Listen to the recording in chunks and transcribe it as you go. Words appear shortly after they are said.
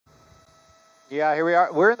Yeah, here we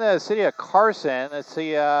are. We're in the city of Carson. It's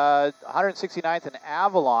the 169th and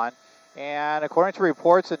Avalon. And according to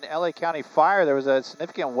reports in LA County Fire, there was a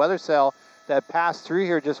significant weather cell that passed through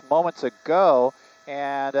here just moments ago.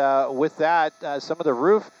 And with that, some of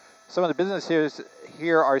the businesses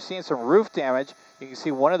here are seeing some roof damage. You can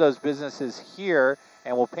see one of those businesses here,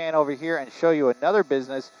 and we'll pan over here and show you another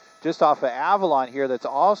business just off of Avalon here that's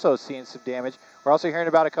also seeing some damage. We're also hearing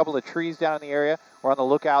about a couple of trees down in the area. We're on the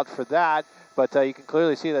lookout for that. But you can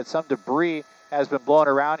clearly see that some debris has been blown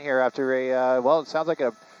around here after it sounds like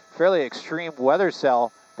a fairly extreme weather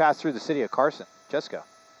cell passed through the city of Carson. Jessica.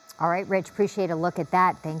 All right, Rich, appreciate a look at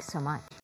that. Thanks so much.